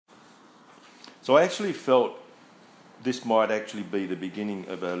So I actually felt this might actually be the beginning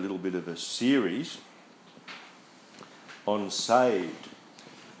of a little bit of a series on saved.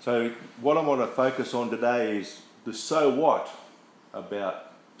 So what I want to focus on today is the so what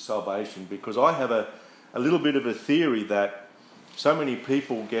about salvation, because I have a little bit of a theory that so many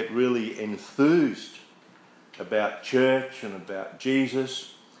people get really enthused about church and about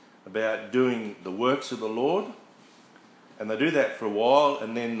Jesus, about doing the works of the Lord, and they do that for a while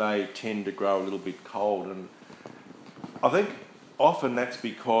and then they tend to grow a little bit cold. And I think often that's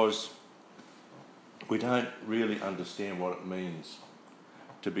because we don't really understand what it means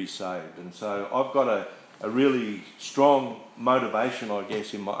to be saved. And so I've got a really strong motivation, I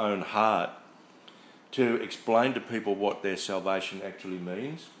guess, in my own heart to explain to people what their salvation actually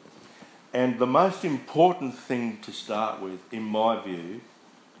means. And the most important thing to start with, in my view,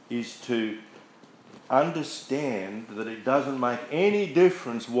 is to understand that it doesn't make any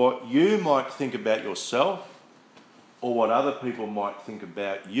difference what you might think about yourself or what other people might think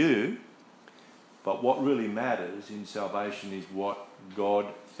about you, but what really matters in salvation is what God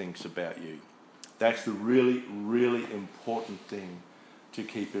thinks about you. That's the really, really important thing to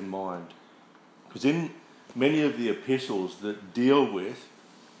keep in mind. Because in many of the epistles that deal with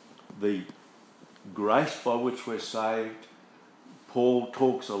the grace by which we're saved, Paul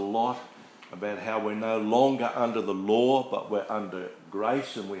talks a lot about how we're no longer under the law, but we're under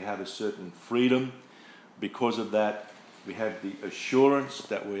grace and we have a certain freedom. Because of that, we have the assurance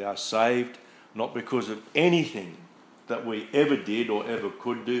that we are saved, not because of anything that we ever did or ever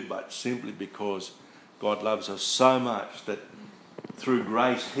could do, but simply because God loves us so much that through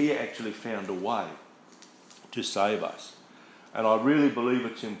grace he actually found a way to save us. And I really believe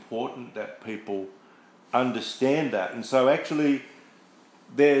it's important that people understand that. And so actually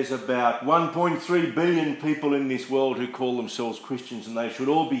there's about 1.3 billion people in this world who call themselves Christians, and they should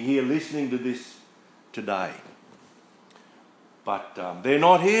all be here listening to this today. But they're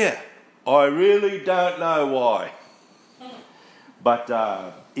not here. I really don't know why. But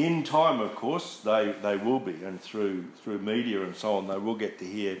in time, of course, they will be, and through media and so on, they will get to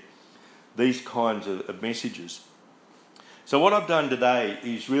hear these kinds of messages. So what I've done today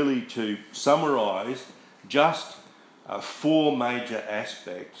is really to summarise just 4 major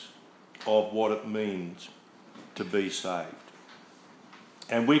aspects of what it means to be saved.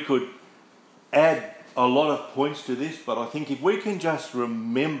 And we could add a lot of points to this, but I think if we can just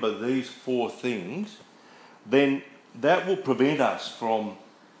remember these 4 things, then that will prevent us from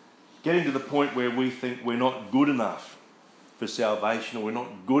getting to the point where we think we're not good enough for salvation, or we're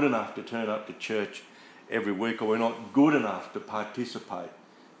not good enough to turn up to church every week, or we're not good enough to participate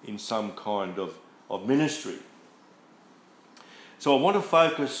in some kind of ministry. So I want to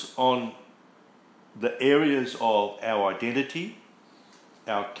focus on the areas of our identity,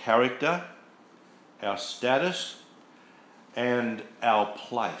 our character, our status, and our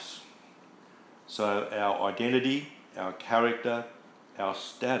place. So our identity, our character, our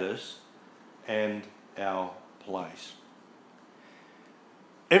status, and our place.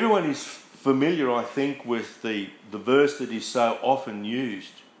 Everyone is familiar, I think, with the verse that is so often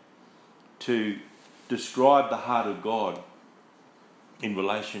used to describe the heart of God in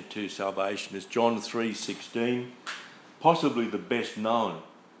relation to salvation. It's John 3:16, possibly the best known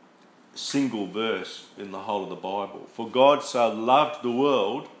single verse in the whole of the Bible. For God so loved the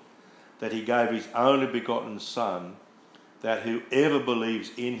world that he gave his only begotten Son, that whoever believes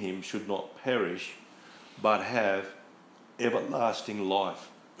in him should not perish, but have everlasting life.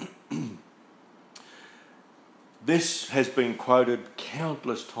 This has been quoted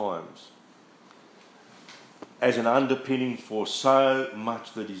countless times as an underpinning for so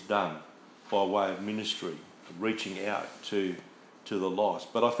much that is done by way of ministry, reaching out to the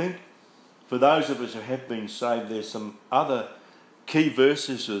lost. But I think for those of us who have been saved, there's some other key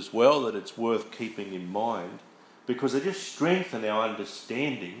verses as well that it's worth keeping in mind, because they just strengthen our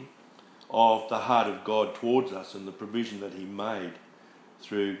understanding of the heart of God towards us and the provision that he made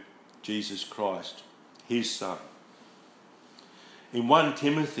through Jesus Christ, his Son. In 1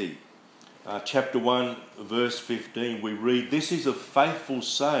 Timothy chapter 1 verse 15, we read, "This is a faithful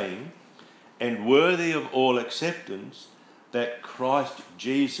saying and worthy of all acceptance, that Christ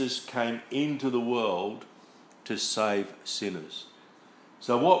Jesus came into the world to save sinners."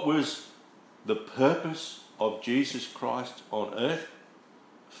 So what was the purpose of Jesus Christ on earth?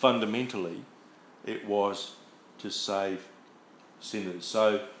 Fundamentally, it was to save sinners.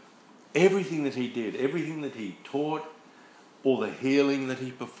 So everything that he did, everything that he taught, all the healing that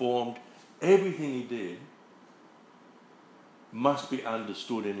he performed, everything he did must be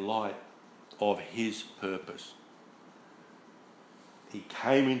understood in light of his purpose. he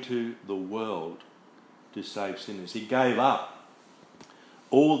came into the world to save sinners. He gave up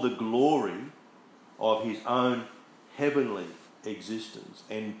all the glory of his own heavenly existence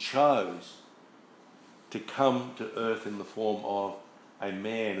and chose to come to earth in the form of a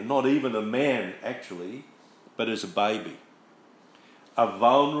man, and not even a man actually, but as a baby. A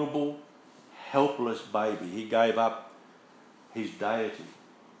vulnerable, helpless baby. He gave up his deity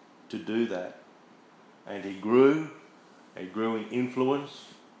to do that. And he grew in influence,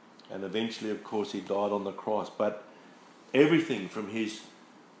 and eventually, of course, he died on the cross. But everything from his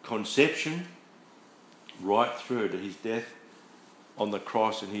conception right through to his death on the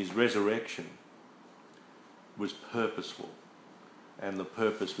cross and his resurrection was purposeful. And the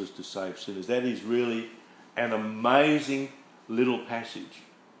purpose was to save sinners. That is really an amazing little passage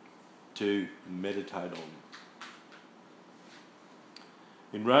to meditate on.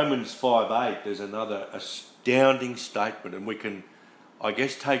 In Romans 5:8, there's another astounding statement, and we can, I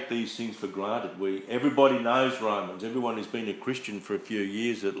guess, take these things for granted. Everybody knows Romans. Everyone who's been a Christian for a few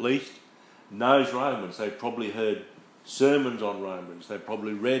years at least knows Romans. They've probably heard sermons on Romans. They've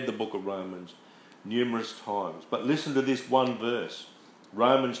probably read the book of Romans numerous times. But listen to this one verse,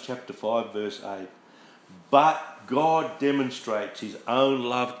 Romans chapter 5, verse 8. But God demonstrates his own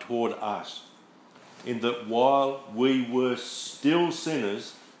love toward us, in that while we were still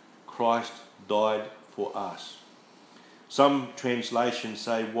sinners, Christ died for us. Some translations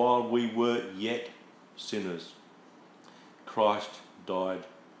say, while we were yet sinners, Christ died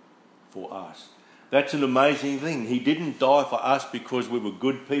for us. That's an amazing thing. He didn't die for us because we were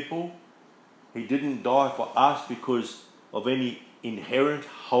good people. He didn't die for us because of any inherent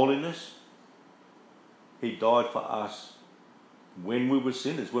holiness. He died for us when we were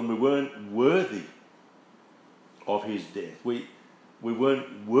sinners, when we weren't worthy of his death. We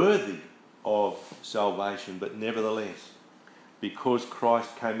weren't worthy of salvation, but nevertheless, because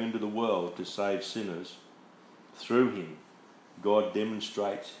Christ came into the world to save sinners, through him, God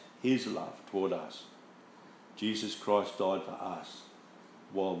demonstrates his love toward us. Jesus Christ died for us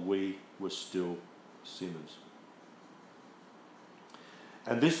while we were still sinners.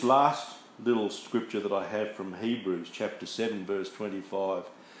 And this last little scripture that I have from Hebrews chapter 7 verse 25,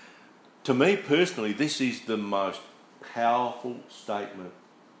 to me personally, this is the most powerful statement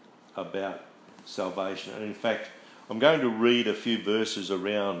about salvation. And in fact, I'm going to read a few verses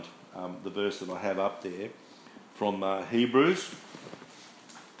around the verse that I have up there from Hebrews.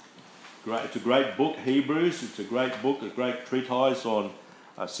 It's a great book, Hebrews. It's a great book, a great treatise on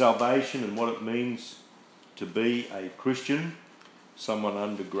salvation and what it means to be a Christian, someone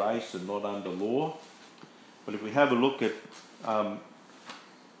under grace and not under law. But if we have a look at,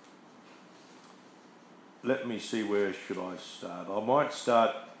 let me see, where should I start? I might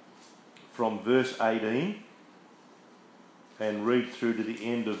start from verse 18 and read through to the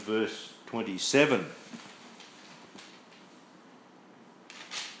end of verse 27.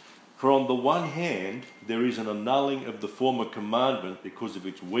 For on the one hand, there is an annulling of the former commandment because of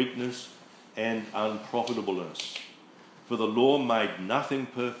its weakness and unprofitableness. For the law made nothing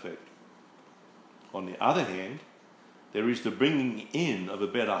perfect. On the other hand, there is the bringing in of a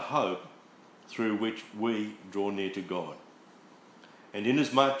better hope through which we draw near to God. And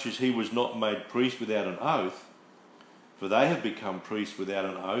inasmuch as he was not made priest without an oath, for they have become priests without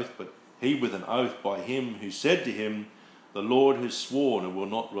an oath, but he with an oath by him who said to him, the Lord has sworn and will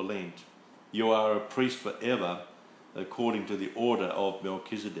not relent. You are a priest forever, according to the order of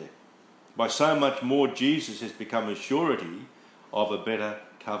Melchizedek. By so much more Jesus has become a surety of a better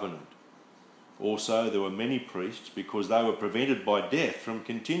covenant. Also there were many priests, because they were prevented by death from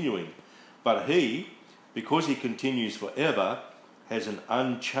continuing. But he, because he continues forever, has an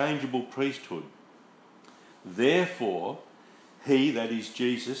unchangeable priesthood. Therefore, he, that is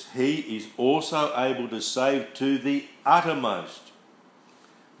Jesus, he is also able to save to the uttermost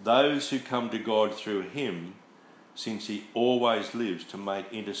those who come to God through him, since he always lives to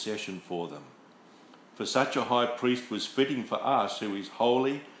make intercession for them. For such a high priest was fitting for us, who is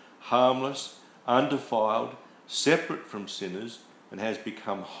holy, harmless, undefiled, separate from sinners, and has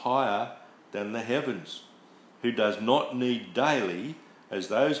become higher than the heavens, who does not need daily, as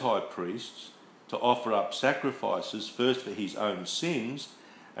those high priests, to offer up sacrifices, first for his own sins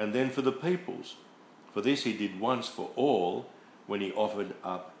and then for the people's. For this he did once for all when he offered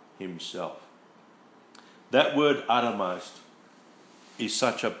up himself. That word uttermost is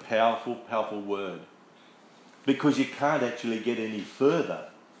such a powerful, powerful word, because you can't actually get any further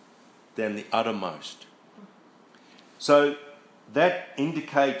than the uttermost. So that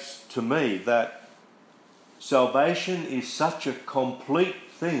indicates to me that salvation is such a complete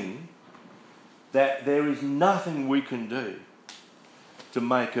thing that there is nothing we can do to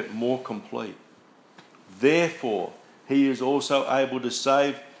make it more complete. Therefore, he is also able to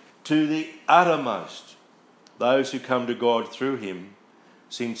save to the uttermost those who come to God through him,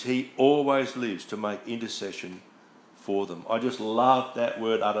 since he always lives to make intercession for them. I just love that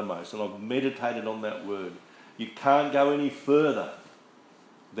word uttermost, and I've meditated on that word. You can't go any further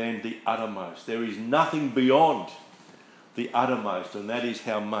than the uttermost. There is nothing beyond the uttermost, and that is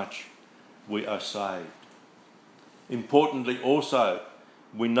how much we are saved. Importantly also,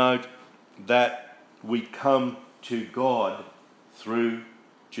 we note that we come to God through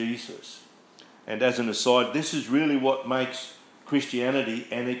Jesus. And as an aside, this is really what makes Christianity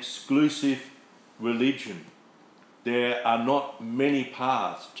an exclusive religion. There are not many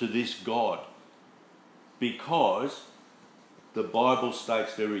paths to this God, because the Bible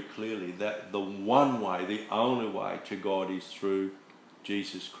states very clearly that the one way, the only way to God is through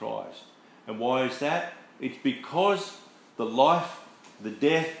Jesus Christ. And why is that? It's because the life, the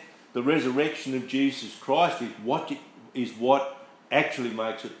death, the resurrection of Jesus Christ is what actually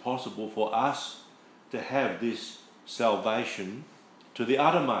makes it possible for us to have this salvation to the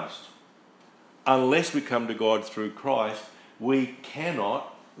uttermost. Unless we come to God through Christ, we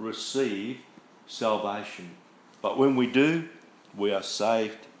cannot receive salvation. But when we do, we are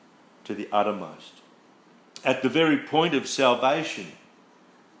saved to the uttermost. At the very point of salvation,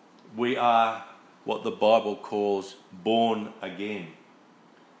 we are what the Bible calls born again.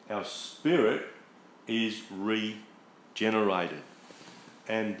 Our spirit is regenerated.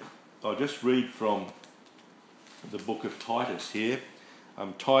 And I'll just read from the book of Titus here.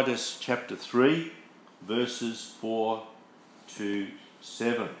 Titus chapter 3, verses 4 to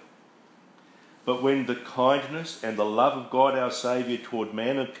 7. But when the kindness and the love of God our Saviour toward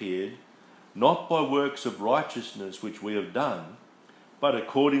man appeared, not by works of righteousness which we have done, but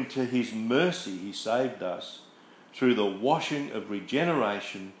according to his mercy he saved us through the washing of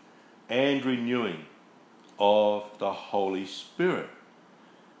regeneration and renewing of the Holy Spirit,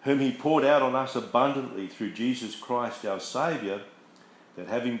 whom he poured out on us abundantly through Jesus Christ our Saviour, that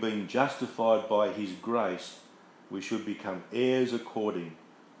having been justified by his grace, we should become heirs according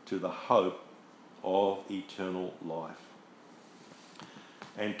to the hope of eternal life.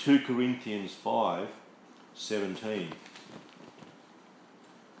 And 2 Corinthians 5:17.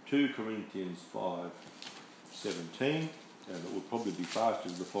 2 Corinthians 5:17, and it will probably be faster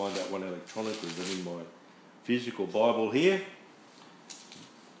to find that one electronically than in my physical Bible here.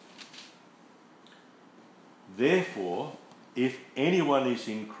 Therefore, if anyone is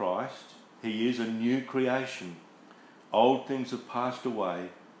in Christ, he is a new creation. Old things have passed away.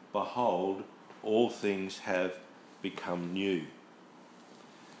 Behold, all things have become new.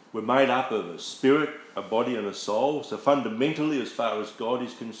 We're made up of a spirit, a body and a soul. So fundamentally, as far as God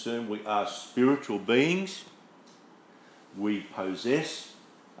is concerned, we are spiritual beings. We possess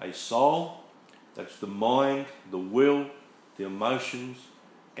a soul. That's the mind, the will, the emotions,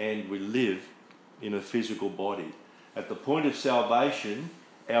 and we live in a physical body. At the point of salvation,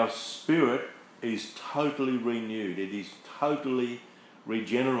 our spirit is totally renewed. It is totally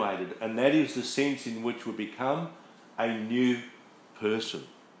regenerated. And that is the sense in which we become a new person.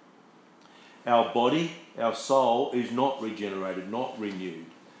 Our body, our soul is not regenerated, not renewed.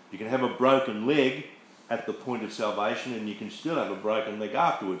 You can have a broken leg at the point of salvation and you can still have a broken leg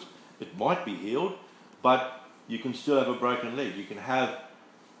afterwards. It might be healed, but you can still have a broken leg. You can have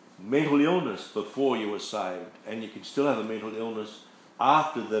mental illness before you were saved, and you can still have a mental illness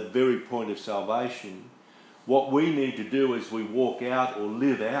after the very point of salvation. What we need to do as we walk out or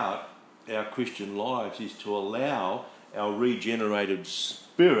live out our Christian lives is to allow our regenerated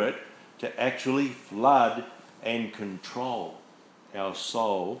spirit to actually flood and control our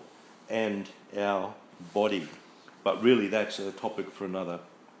soul and our body. But really that's a topic for another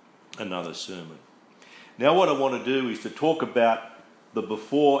sermon. Now what I want to do is to talk about the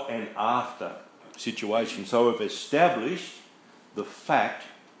before and after situation. So we've established the fact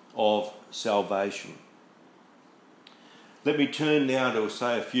of salvation. Let me turn now to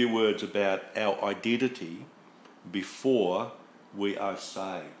say a few words about our identity before we are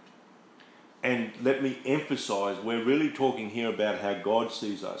saved. And let me emphasise, we're really talking here about how God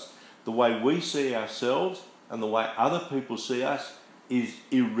sees us. The way we see ourselves and the way other people see us is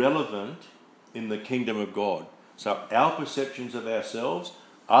irrelevant in the kingdom of God. So our perceptions of ourselves,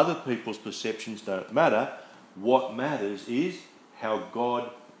 other people's perceptions don't matter. What matters is how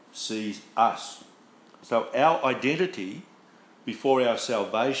God sees us. So our identity before our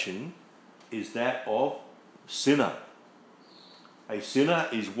salvation is that of sinner. A sinner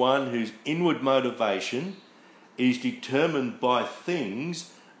is one whose inward motivation is determined by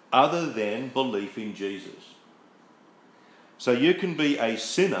things other than belief in Jesus. So you can be a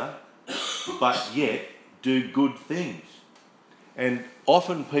sinner, but yet do good things. And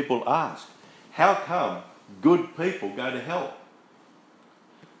often people ask, how come good people go to hell?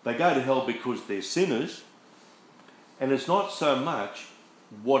 They go to hell because they're sinners, and it's not so much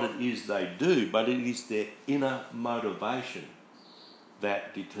what it is they do, but it is their inner motivation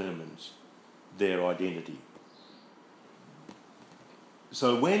that determines their identity.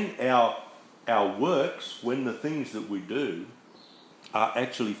 So when our works, when the things that we do are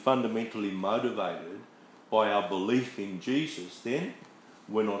actually fundamentally motivated by our belief in Jesus, then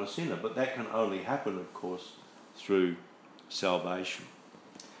we're not a sinner. But that can only happen, of course, through salvation.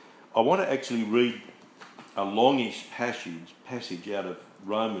 I want to actually read a longish passage out of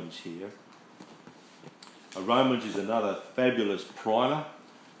Romans here. Romans is another fabulous primer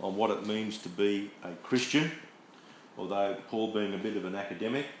on what it means to be a Christian, although Paul being a bit of an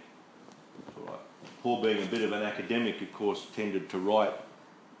academic, of course, tended to write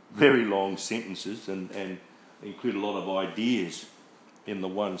very long sentences and include a lot of ideas in the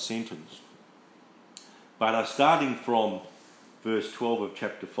one sentence. But starting from verse 12 of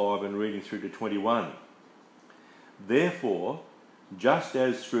chapter 5 and reading through to 21. Therefore, just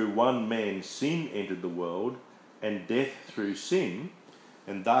as through one man sin entered the world, and death through sin,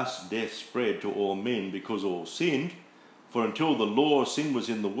 and thus death spread to all men because all sinned, for until the law, sin was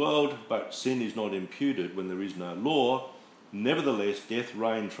in the world, but sin is not imputed when there is no law. Nevertheless, death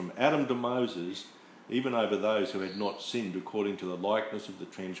reigned from Adam to Moses, even over those who had not sinned according to the likeness of the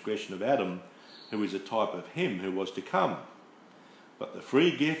transgression of Adam, who is a type of him who was to come. But the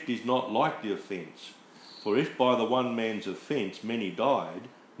free gift is not like the offence. For if by the one man's offence many died,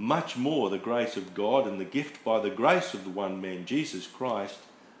 much more the grace of God and the gift by the grace of the one man, Jesus Christ,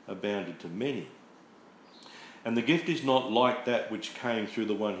 abounded to many. And the gift is not like that which came through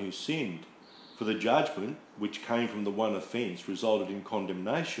the one who sinned. For the judgment which came from the one offence resulted in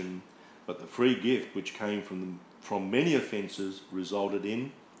condemnation, but the free gift which came from many offences resulted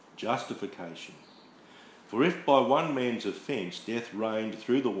in justification. For if by one man's offence death reigned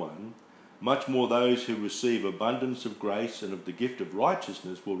through the one, much more those who receive abundance of grace and of the gift of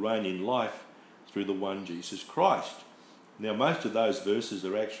righteousness will reign in life through the one Jesus Christ. Now, most of those verses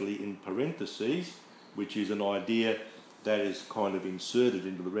are actually in parentheses, which is an idea that is kind of inserted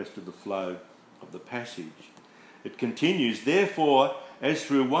into the rest of the flow of the passage. It continues, therefore, as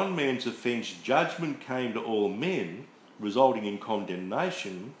through one man's offence judgment came to all men, resulting in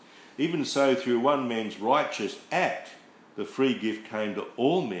condemnation, even so through one man's righteous act, the free gift came to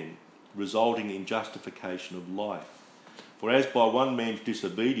all men, resulting in justification of life. For as by one man's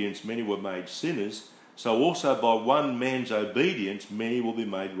disobedience many were made sinners, so also by one man's obedience many will be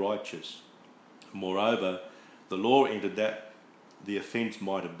made righteous. Moreover, the law entered that the offence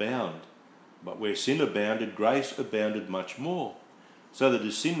might abound, but where sin abounded, grace abounded much more. So that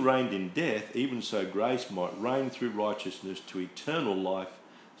as sin reigned in death, even so grace might reign through righteousness to eternal life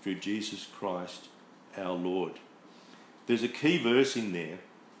through Jesus Christ our Lord. There's a key verse in there,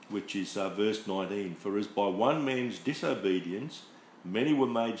 which is verse 19. For as by one man's disobedience many were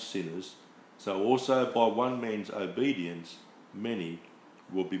made sinners, so also by one man's obedience many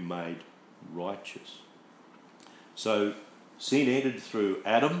will be made righteous. So sin entered through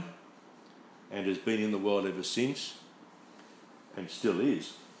Adam and has been in the world ever since, and still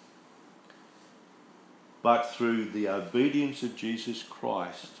is. But through the obedience of Jesus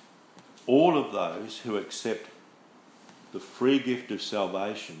Christ, all of those who accept the free gift of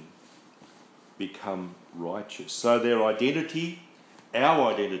salvation become righteous. So their identity,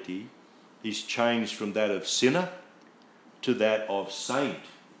 our identity, is changed from that of sinner to that of saint.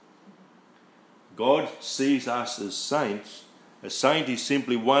 God sees us as saints. A saint is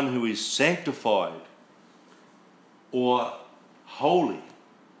simply one who is sanctified or holy.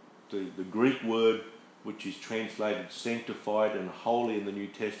 The Greek word which is translated sanctified and holy in the New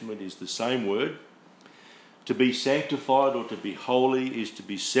Testament is the same word. To be sanctified or to be holy is to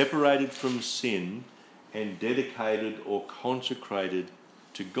be separated from sin and dedicated or consecrated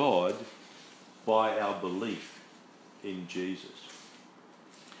to God by our belief in Jesus.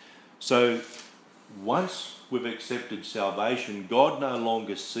 So once we've accepted salvation, God no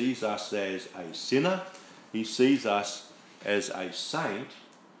longer sees us as a sinner. He sees us as a saint.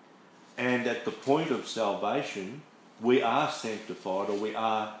 And at the point of salvation, we are sanctified or we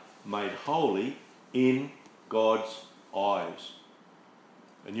are made holy in God's eyes.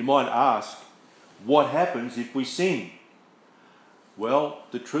 And you might ask, what happens if we sin? Well,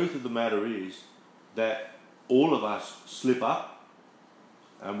 the truth of the matter is that all of us slip up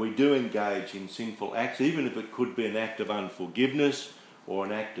and we do engage in sinful acts, even if it could be an act of unforgiveness or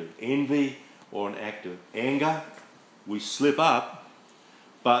an act of envy or an act of anger. we slip up,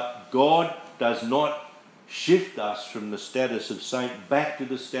 but God does not shift us from the status of saint back to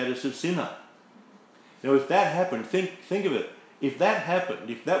the status of sinner. Now, if that happened, think of it. If that happened,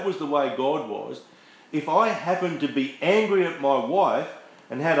 if that was the way God was, if I happened to be angry at my wife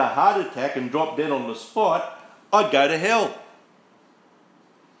and had a heart attack and dropped dead on the spot, I'd go to hell.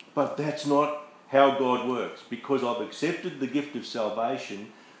 But that's not how God works. Because I've accepted the gift of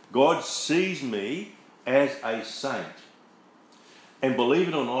salvation, God sees me as a saint. And believe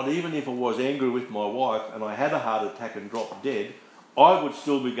it or not, even if I was angry with my wife and I had a heart attack and dropped dead, I would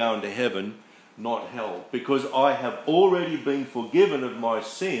still be going to heaven, not hell. Because I have already been forgiven of my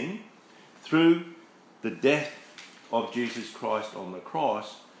sin through the death of Jesus Christ on the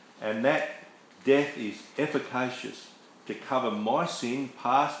cross. And that death is efficacious to cover my sin,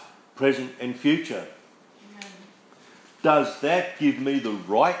 past, present and future. Amen. Does that give me the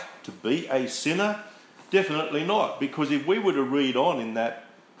right to be a sinner? Definitely not. Because if we were to read on in that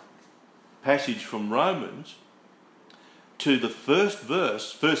passage from Romans to the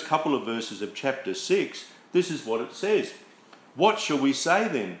first couple of verses of chapter 6, this is what it says. What shall we say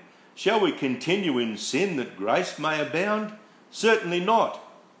then? Shall we continue in sin that grace may abound? Certainly not.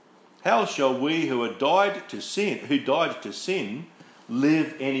 How shall we who died to sin,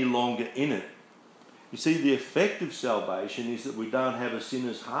 live any longer in it? You see, the effect of salvation is that we don't have a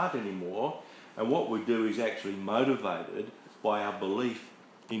sinner's heart anymore, and what we do is actually motivated by our belief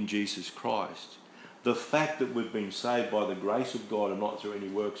in Jesus Christ. The fact that we've been saved by the grace of God and not through any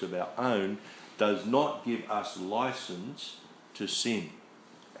works of our own does not give us license to sin.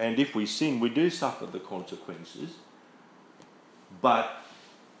 And if we sin, we do suffer the consequences, but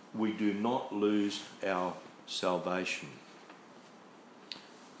we do not lose our salvation.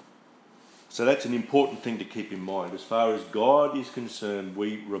 So that's an important thing to keep in mind. As far as God is concerned,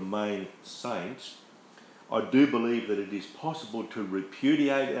 we remain saints. I do believe that it is possible to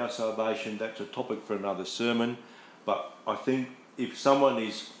repudiate our salvation. That's a topic for another sermon. But I think if someone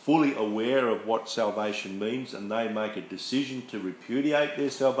is fully aware of what salvation means and they make a decision to repudiate their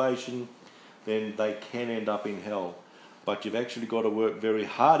salvation, then they can end up in hell. But you've actually got to work very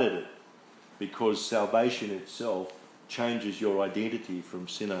hard at it, because salvation itself changes your identity from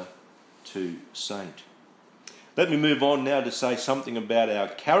sinner to saint. Let me move on now to say something about our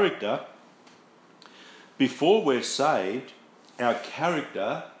character. Before we're saved, our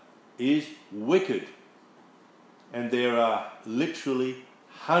character is wicked. And there are literally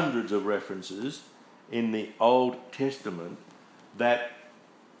hundreds of references in the Old Testament that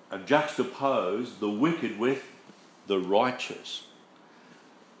juxtapose the wicked with the righteous.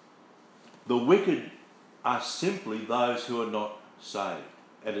 The wicked are simply those who are not saved.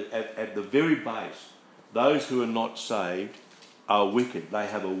 At the very base, those who are not saved are wicked. They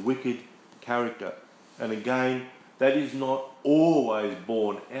have a wicked character. And again, that is not always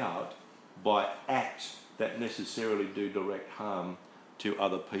borne out by acts that necessarily do direct harm to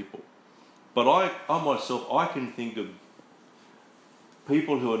other people. But I myself, I can think of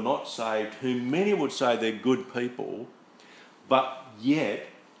people who are not saved, who many would say they're good people, but yet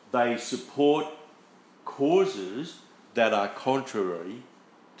they support causes that are contrary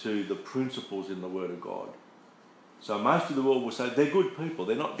to the principles in the Word of God. So most of the world will say they're good people.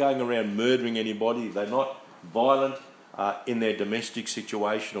 They're not going around murdering anybody. They're not violent in their domestic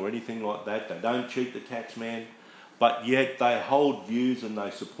situation or anything like that. They don't cheat the tax man. But yet they hold views and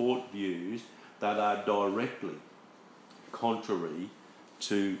they support views that are directly contrary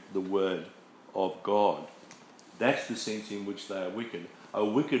to the Word of God. That's the sense in which they are wicked. A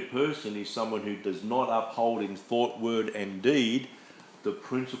wicked person is someone who does not uphold in thought, word and deed the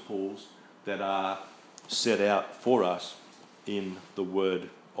principles that are set out for us in the Word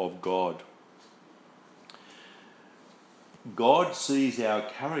of God. God sees our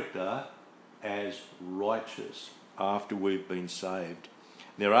character as righteous after we've been saved.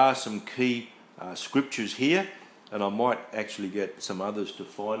 There are some key scriptures here, and I might actually get some others to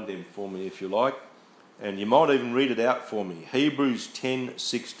find them for me if you like. And you might even read it out for me. Hebrews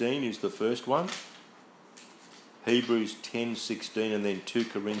 10:16 is the first one. Hebrews 10:16 and then 2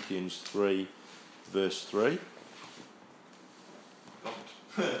 Corinthians 3 verse 3.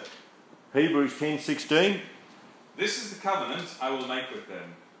 Hebrews 10:16. This is the covenant I will make with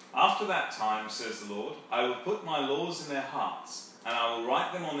them. After that time, says the Lord, I will put my laws in their hearts, and I will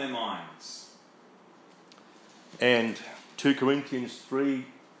write them on their minds. And 2 Corinthians 3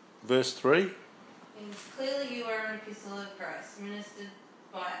 verse 3. It is clearly you are an epistle of Christ, ministered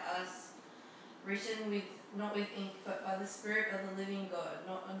by us, written not with ink, but by the Spirit of the living God,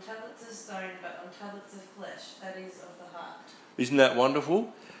 not on tablets of stone, but on tablets of flesh, that is, of the heart. Isn't that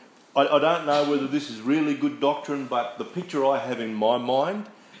wonderful? I don't know whether this is really good doctrine, but the picture I have in my mind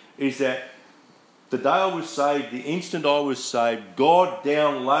is that the day I was saved, the instant I was saved, God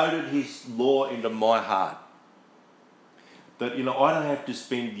downloaded his law into my heart. That, I don't have to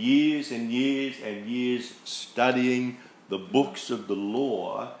spend years and years and years studying the books of the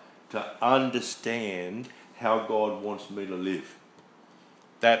law to understand how God wants me to live.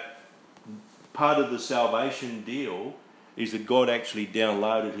 That part of the salvation deal is that God actually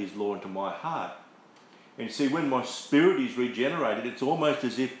downloaded his law into my heart. And see, when my spirit is regenerated, it's almost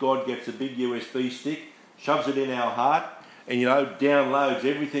as if God gets a big USB stick, shoves it in our heart, and, downloads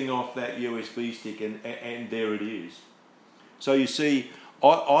everything off that USB stick, and there it is. So you see,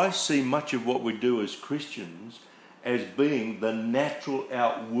 I see much of what we do as Christians as being the natural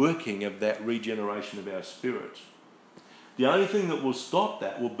outworking of that regeneration of our spirits. The only thing that will stop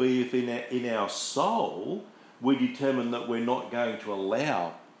that will be if in our soul we determine that we're not going to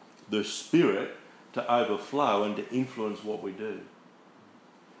allow the Spirit to overflow and to influence what we do.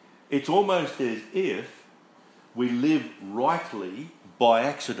 It's almost as if we live rightly by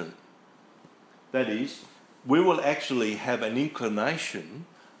accident. That is, we will actually have an inclination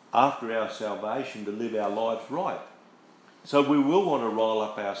after our salvation to live our lives right. So we will want to roll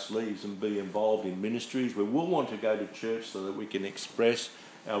up our sleeves and be involved in ministries. We will want to go to church so that we can express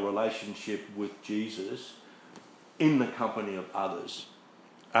our relationship with Jesus in the company of others.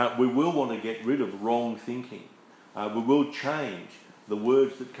 We will want to get rid of wrong thinking. We will change the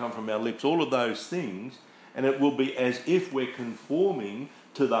words that come from our lips, all of those things, and it will be as if we're conforming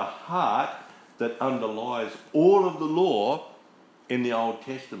to the heart that underlies all of the law in the Old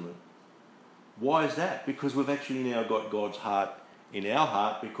Testament. Why is that? Because we've actually now got God's heart in our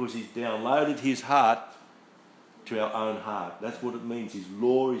heart, because he's downloaded his heart to our own heart. That's what it means. His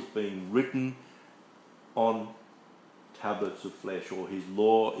law is being written on tablets of flesh, or his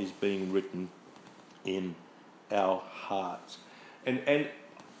law is being written in our hearts. And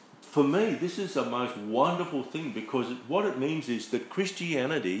for me, this is the most wonderful thing, because what it means is that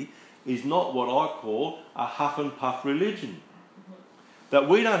Christianity is not what I call a huff and puff religion. That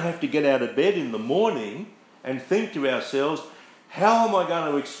we don't have to get out of bed in the morning and think to ourselves, how am I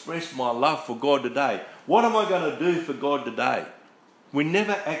going to express my love for God today? What am I going to do for God today? We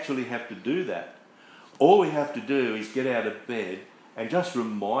never actually have to do that. All we have to do is get out of bed and just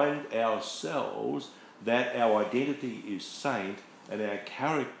remind ourselves that our identity is saint and our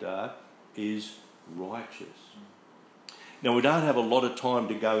character is righteous. Now, we don't have a lot of time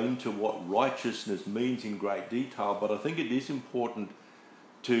to go into what righteousness means in great detail, but I think it is important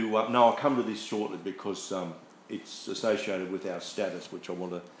to... I'll come to this shortly, because it's associated with our status, which I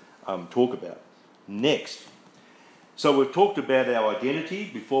want to talk about. Next. So we've talked about our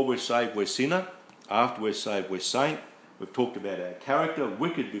identity. Before we're saved, we're sinner. After we're saved, we're saint. We've talked about our character.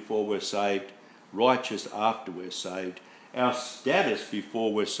 Wicked before we're saved. Righteous after we're saved. Our status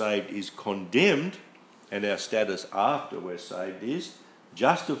before we're saved is condemned, and our status after we're saved is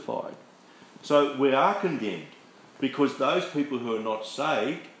justified. So we are condemned, because those people who are not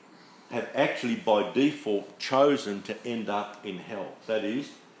saved have actually by default chosen to end up in hell. That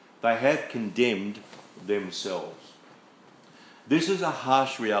is, they have condemned themselves. This is a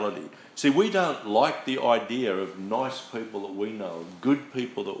harsh reality. See, we don't like the idea of nice people that we know, good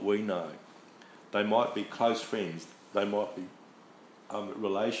people that we know. They might be close friends, they might be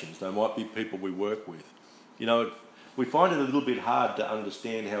relations, they might be people we work with. We find it a little bit hard to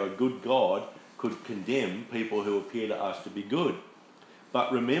understand how a good God could condemn people who appear to us to be good.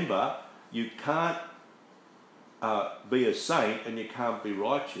 But remember, you can't be a saint and you can't be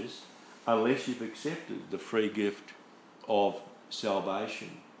righteous unless you've accepted the free gift of salvation.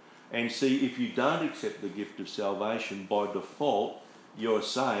 And see, if you don't accept the gift of salvation, by default, you're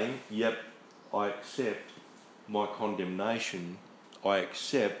saying, yep, I accept my condemnation. I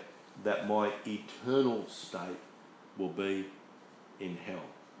accept that my eternal state will be in hell.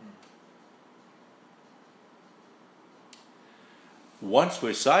 Once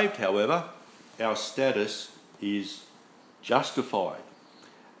we're saved, however, our status is justified.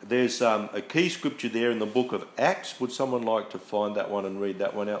 There's a key scripture there in the book of Acts. Would someone like to find that one and read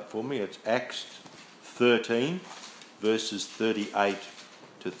that one out for me? It's Acts 13, verses 38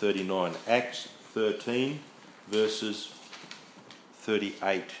 to 39. Acts 13, verses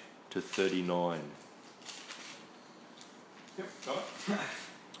 38 to 39. Yep, got it.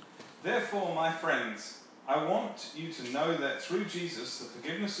 Therefore, my friends, I want you to know that through Jesus the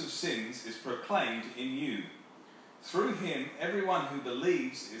forgiveness of sins is proclaimed in you. Through him, everyone who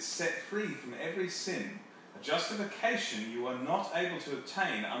believes is set free from every sin, a justification you are not able to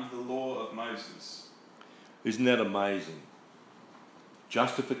obtain under the law of Moses. Isn't that amazing?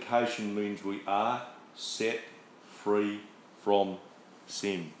 Justification means we are set free from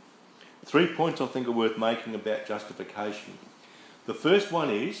sin. 3 points I think are worth making about justification. The first one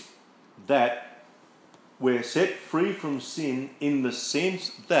is that we're set free from sin in the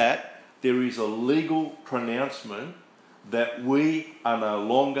sense that there is a legal pronouncement that we are no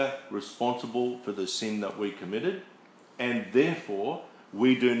longer responsible for the sin that we committed, and therefore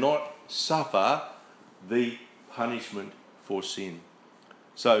we do not suffer the punishment for sin.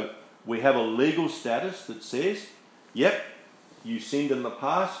 So we have a legal status that says, yep, you sinned in the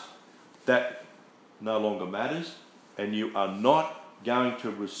past, that no longer matters, and you are not going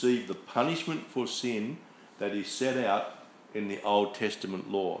to receive the punishment for sin that is set out in the Old Testament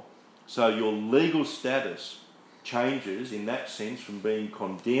law. So your legal status changes in that sense from being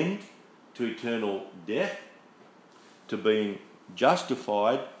condemned to eternal death to being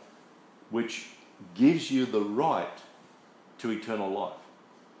justified, which gives you the right to eternal life.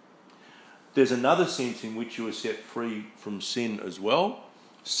 There's another sense in which you are set free from sin as well.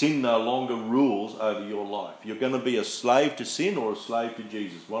 Sin no longer rules over your life. You're going to be a slave to sin or a slave to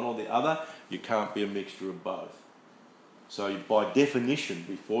Jesus, one or the other. You can't be a mixture of both. So by definition,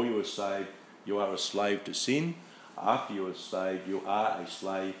 before you are saved, you are a slave to sin. After you are saved, you are a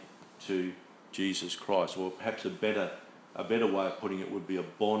slave to Jesus Christ. Or perhaps a better way of putting it would be a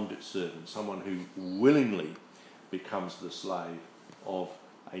bond servant, someone who willingly becomes the slave of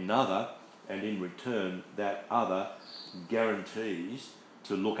another, and in return that other guarantees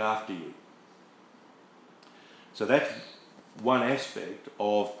to look after you. So that's one aspect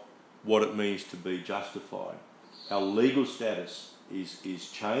of what it means to be justified. Our legal status is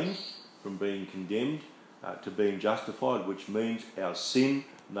changed from being condemned to being justified, which means our sin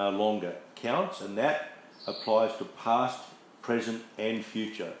no longer counts, and that applies to past, present and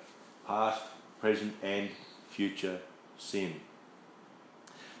future. Past, present and future sin.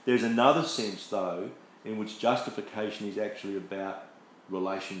 There's another sense, though, in which justification is actually about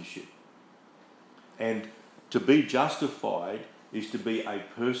relationship. And to be justified is to be a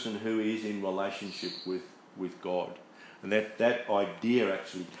person who is in relationship with God. And that idea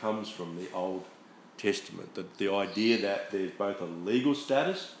actually comes from the Old Testament, that the idea that there's both a legal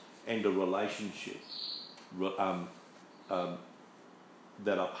status and a relationship that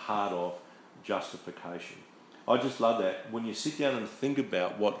are part of justification. I just love that. When you sit down and think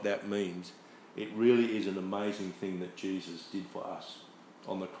about what that means, it really is an amazing thing that Jesus did for us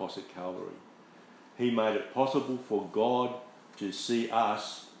on the cross at Calvary. He made it possible for God to see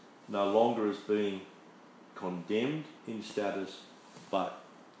us no longer as being condemned in status, but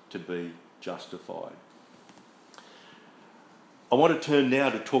to be justified. I want to turn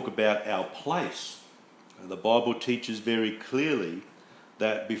now to talk about our place. The Bible teaches very clearly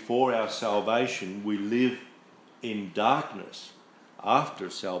that before our salvation we live in darkness. After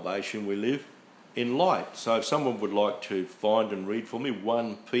salvation we live in light. So if someone would like to find and read for me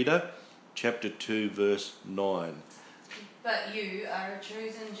 1 Peter chapter 2 verse 9. But you are a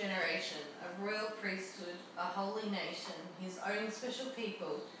chosen generation, a royal priesthood, a holy nation, his own special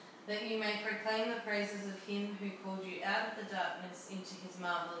people, that you may proclaim the praises of him who called you out of the darkness into his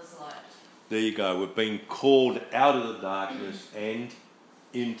marvellous light. There you go. We've been called out of the darkness and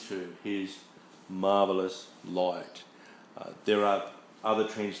into his marvellous light. There are other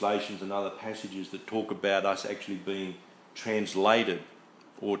translations and other passages that talk about us actually being translated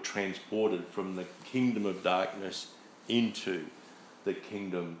or transported from the kingdom of darkness into the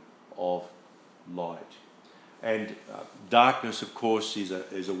kingdom of light. And darkness, of course,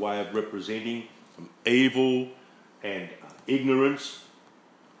 is a way of representing evil and ignorance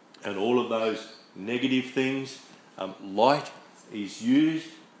and all of those negative things. Light is used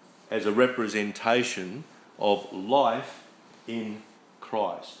as a representation of life in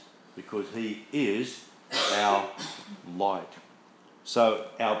Christ, because he is our light. So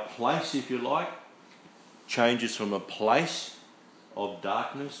our place, if you like, changes from a place of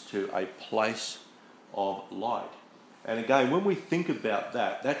darkness to a place of light. And again, when we think about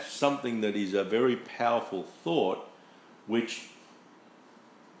that, that's something that is a very powerful thought, which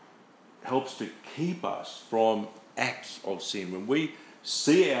helps to keep us from acts of sin. When we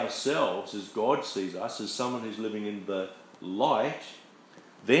see ourselves as God sees us, as someone who's living in the light,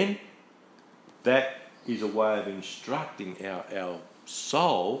 then that is a way of instructing our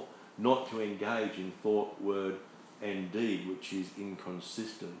soul not to engage in thought, word and deed which is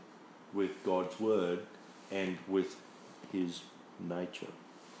inconsistent with God's word and with his nature.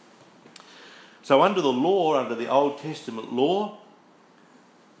 So under the law, under the Old Testament law,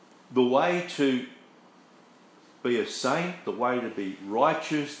 the way to be a saint, the way to be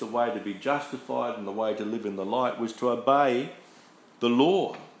righteous, the way to be justified and the way to live in the light was to obey the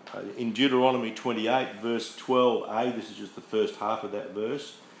law. In Deuteronomy 28, verse 12a, this is just the first half of that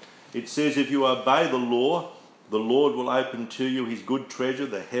verse, it says, if you obey the law, the Lord will open to you his good treasure,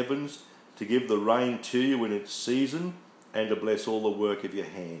 the heavens, to give the rain to you in its season, and to bless all the work of your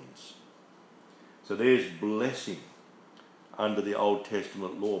hands. So there's blessing under the Old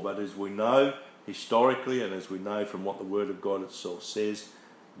Testament law. But as we know historically, and as we know from what the Word of God itself says,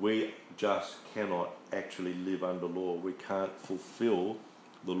 we just cannot actually live under law. We can't fulfill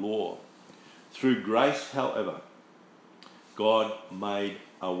the law. Through grace, however, God made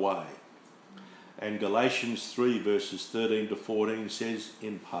a way. And Galatians 3 verses 13 to 14 says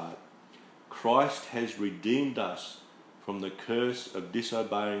in part, Christ has redeemed us from the curse of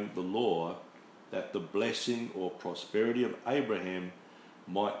disobeying the law, that the blessing or prosperity of Abraham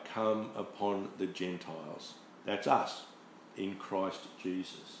might come upon the Gentiles. That's us in Christ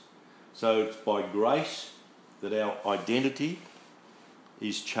Jesus. So it's by grace that our identity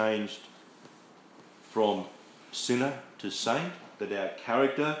is changed from sinner to saint, that our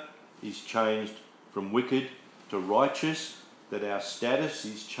character is changed from wicked to righteous, that our status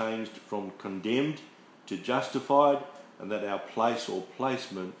is changed from condemned to justified, and that our place or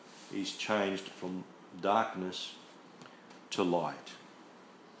placement is changed from darkness to light.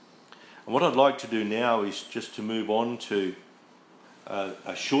 And what I'd like to do now is just to move on to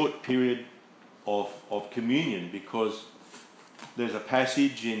a short period of communion, because there's a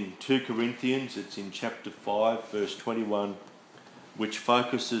passage in 2 Corinthians, it's in chapter 5, verse 21, which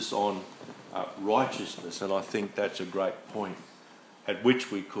focuses on righteousness, and I think that's a great point at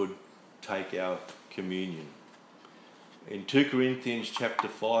which we could take our communion. In 2 Corinthians chapter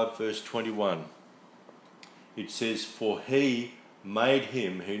 5, verse 21, it says, for he made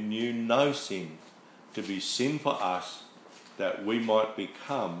him who knew no sin to be sin for us, that we might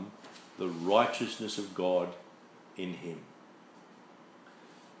become the righteousness of God in him.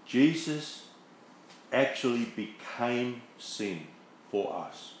 Jesus actually became sin for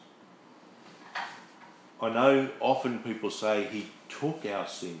us. I know often people say he took our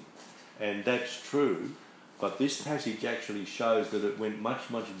sin, and that's true, but this passage actually shows that it went much,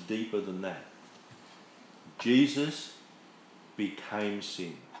 much deeper than that. Jesus became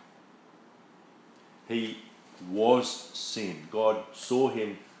sin. He was sin. God saw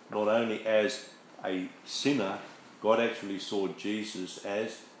him not only as a sinner, God actually saw Jesus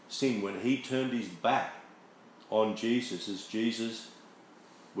as sin. When he turned his back on Jesus, as Jesus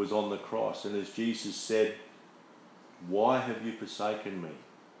was on the cross, and as Jesus said, why have you forsaken me?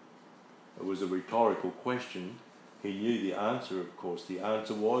 It was a rhetorical question. He knew the answer, of course. The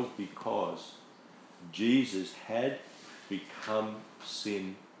answer was because Jesus had become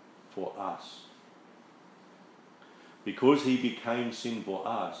sin for us. Because he became sin for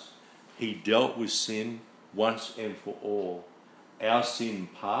us, he dealt with sin once and for all. Our sin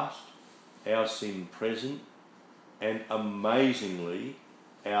past, our sin present, and amazingly,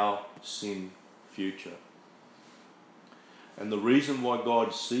 our sin future. And the reason why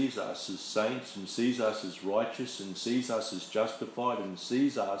God sees us as saints and sees us as righteous and sees us as justified and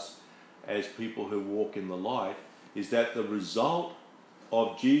sees us as people who walk in the light is that the result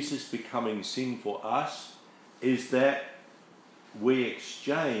of Jesus becoming sin for us is that we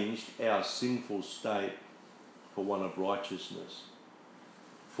exchanged our sinful state for one of righteousness.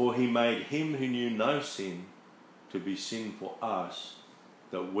 For he made him who knew no sin to be sin for us,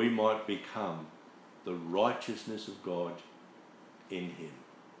 that we might become the righteousness of God in him.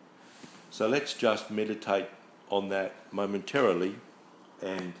 So let's just meditate on that momentarily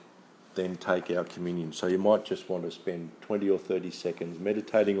and then take our communion. So you might just want to spend 20 or 30 seconds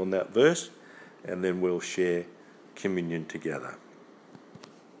meditating on that verse, and then we'll share communion together.